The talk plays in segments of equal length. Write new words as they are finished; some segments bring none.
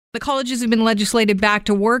The colleges have been legislated back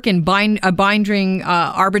to work, and a binding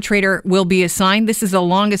arbitrator will be assigned. This is the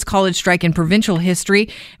longest college strike in provincial history.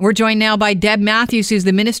 We're joined now by Deb Matthews, who's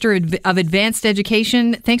the Minister of Advanced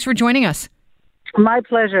Education. Thanks for joining us. My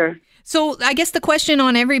pleasure. So I guess the question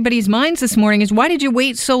on everybody's minds this morning is, why did you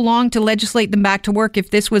wait so long to legislate them back to work if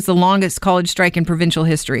this was the longest college strike in provincial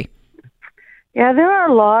history? Yeah, there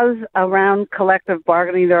are laws around collective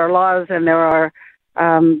bargaining. There are laws and there are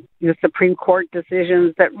Supreme Court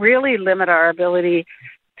decisions that really limit our ability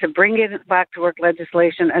to bring it back to work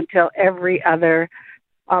legislation until every other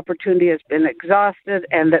opportunity has been exhausted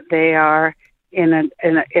and that they are in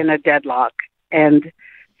a deadlock. And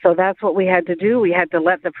so that's what we had to do. We had to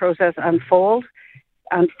let the process unfold.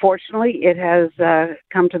 Unfortunately, it has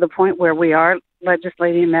come to the point where we are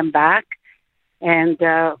legislating them back. And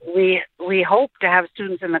we hope to have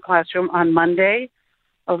students in the classroom on Monday,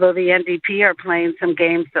 although the NDP are playing some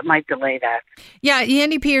games that might delay that. Yeah, the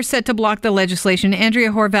NDP are set to block the legislation. Andrea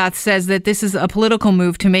Horwath says that this is a political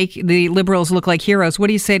move to make the Liberals look like heroes. What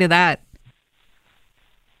do you say to that?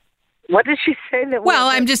 What did she say? Well,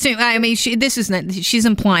 I'm just saying, I mean, she's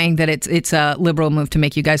implying that it's a Liberal move to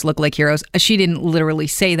make you guys look like heroes. She didn't literally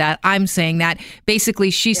say that. I'm saying that. Basically,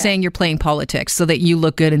 she's saying you're playing politics so that you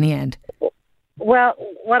look good in the end. Well,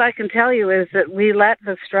 what I can tell you is that we let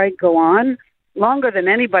the strike go on longer than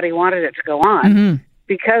anybody wanted it to go on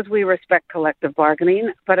because we respect collective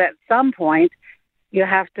bargaining. But at some point, you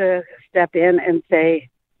have to step in and say,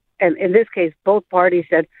 and in this case, both parties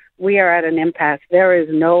said, we are at an impasse. There is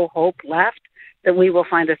no hope left that we will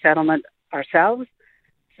find a settlement ourselves.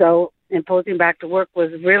 So imposing back to work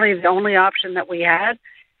was really the only option that we had,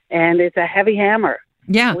 and it's a heavy hammer.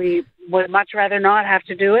 Yeah. We would much rather not have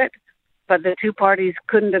to do it, but the two parties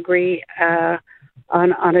couldn't agree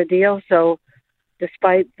on a deal. So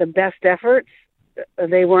despite the best efforts,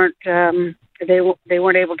 they weren't able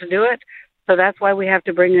to do it. So that's why we have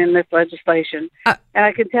to bring in this legislation. And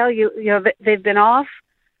I can tell you, they've been off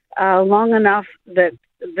long enough that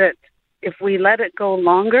if we let it go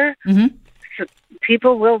longer,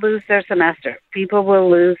 people will lose their semester. People will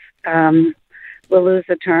lose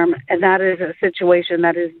the term, and that is a situation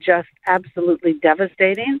that is just absolutely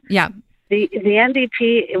devastating. Yeah. The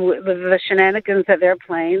NDP, the shenanigans that they're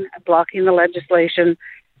playing, blocking the legislation,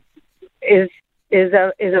 is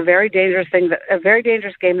a very dangerous thing, a very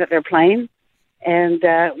dangerous game that they're playing. And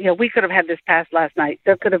we could have had this passed last night.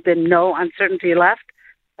 There could have been no uncertainty left.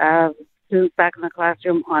 Students back in the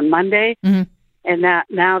classroom on Monday, and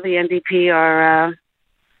now the NDP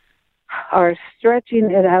are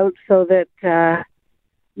stretching it out so that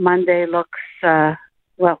Monday looks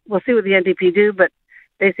well. We'll see what the NDP do, but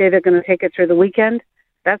they say they're going to take it through the weekend.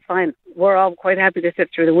 That's fine. We're all quite happy to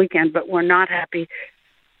sit through the weekend, but we're not happy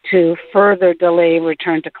to further delay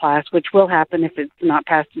return to class, which will happen if it's not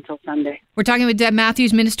passed until Sunday. We're talking with Deb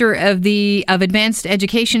Matthews, Minister of Advanced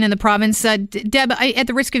Education in the province. Deb, at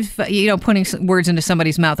the risk of putting words into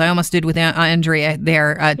somebody's mouth, I almost did with Andrea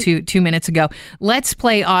there 2 minutes ago. Let's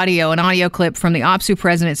play an audio clip from the OPSEU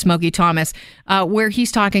president, Smokey Thomas, where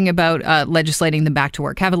he's talking about legislating them back to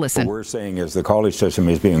work. Have a listen. What we're saying is the college system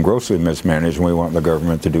is being grossly mismanaged, and we want the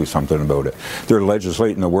government to do something about it. They're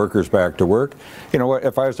legislating the workers back to work. You know what?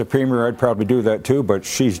 If I was the premier, I'd probably do that too, but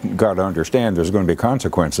she's got to understand there's going to be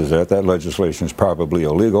consequences. That legislation is probably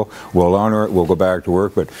illegal. We'll honor it. We'll go back to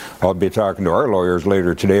work, but I'll be talking to our lawyers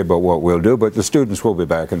later today about what we'll do. But the students will be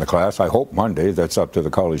back in the class. I hope Monday. That's up to the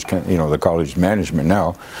college, the college management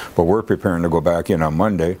now. But we're preparing to go back in on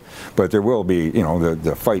Monday. But there will be,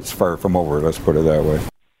 the fight's far from over. Let's put it that way.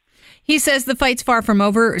 He says the fight's far from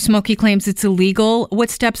over. Smokey claims it's illegal. What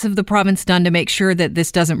steps have the province done to make sure that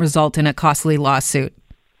this doesn't result in a costly lawsuit?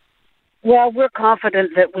 Well, we're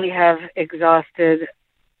confident that we have exhausted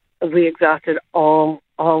all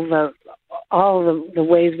the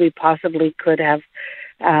ways we possibly could have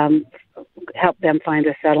helped them find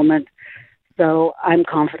a settlement. So I'm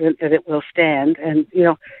confident that it will stand. And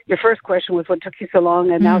your first question was what took you so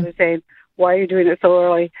long, and now they're saying, why are you doing it so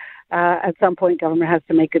early? At some point, government has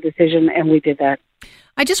to make a decision, and we did that.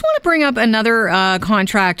 I just want to bring up another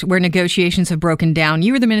contract where negotiations have broken down.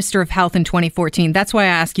 You were the Minister of Health in 2014. That's why I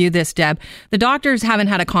ask you this, Deb. The doctors haven't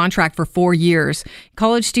had a contract for 4 years.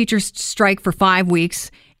 College teachers strike for 5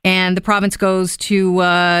 weeks, and the province goes to,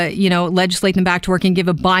 legislate them back to work and give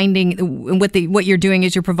a binding. What you're doing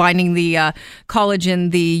is you're providing the college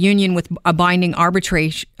and the union with a binding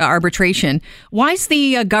arbitration. Why is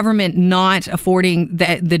the government not affording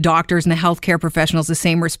the doctors and the healthcare professionals the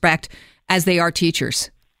same respect as they are teachers?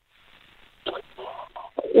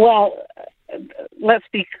 Well, let's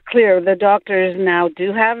be clear. The doctors now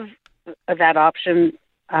do have that option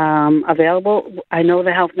available. I know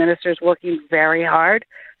the health minister is working very hard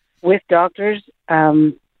with doctors.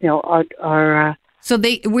 So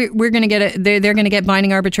we're going to get they're going to get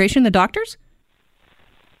binding arbitration, the doctors?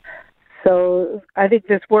 So I think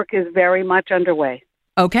this work is very much underway.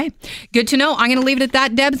 Okay. Good to know. I'm going to leave it at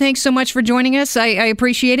that. Deb, thanks so much for joining us. I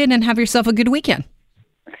appreciate it, and have yourself a good weekend.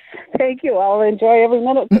 Thank you. I'll enjoy every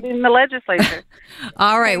minute in the legislature.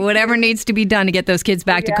 All right. Whatever needs to be done to get those kids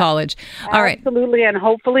back to college. All right. Absolutely. And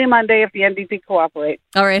hopefully Monday if the NDP cooperates.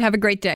 All right. Have a great day.